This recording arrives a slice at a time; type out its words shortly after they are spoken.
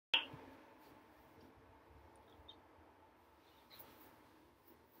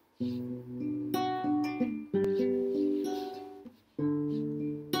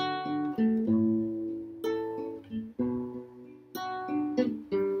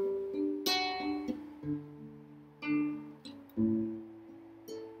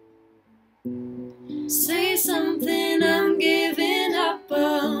Say something, I'm giving up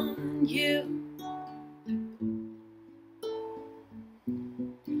on you.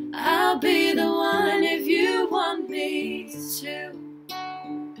 I'll be the one if you want me to.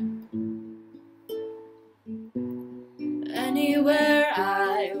 Anywhere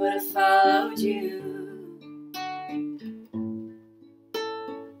I would have followed you.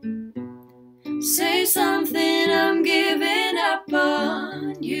 Say something, I'm giving up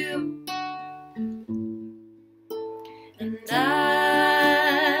on you. And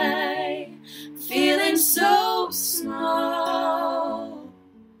I'm feeling so small.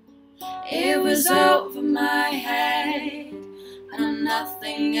 It was over my head, and I'm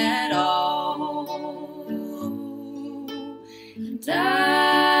nothing at all. And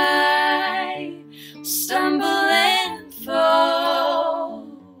I stumble and fall.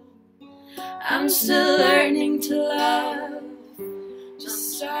 I'm still learning to love,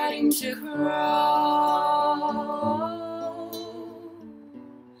 just starting to crawl.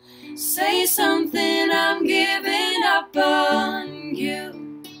 Say something, I'm giving up on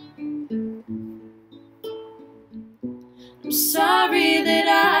you. I'm sorry that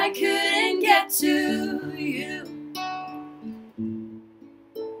I couldn't get to you.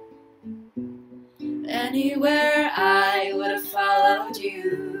 Anywhere I would have followed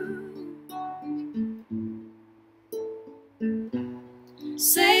you.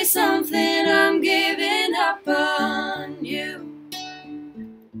 Say something, I'm giving up on you.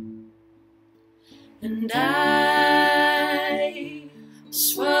 And I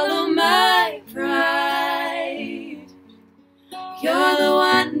swallow my pride. You're the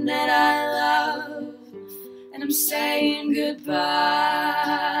one that I love, and I'm saying goodbye.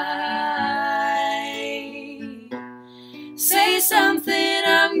 Say something,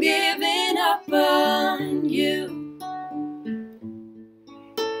 I'm giving up on you.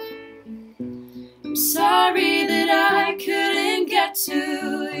 I'm sorry that I couldn't get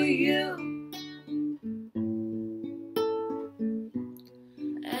to you.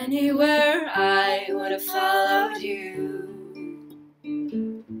 Anywhere I would have followed you.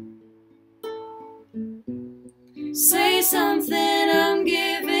 Say something, I'm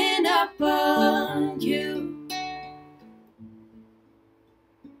giving up on you.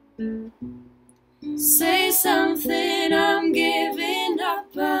 Say something, I'm giving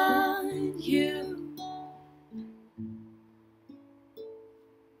up on you.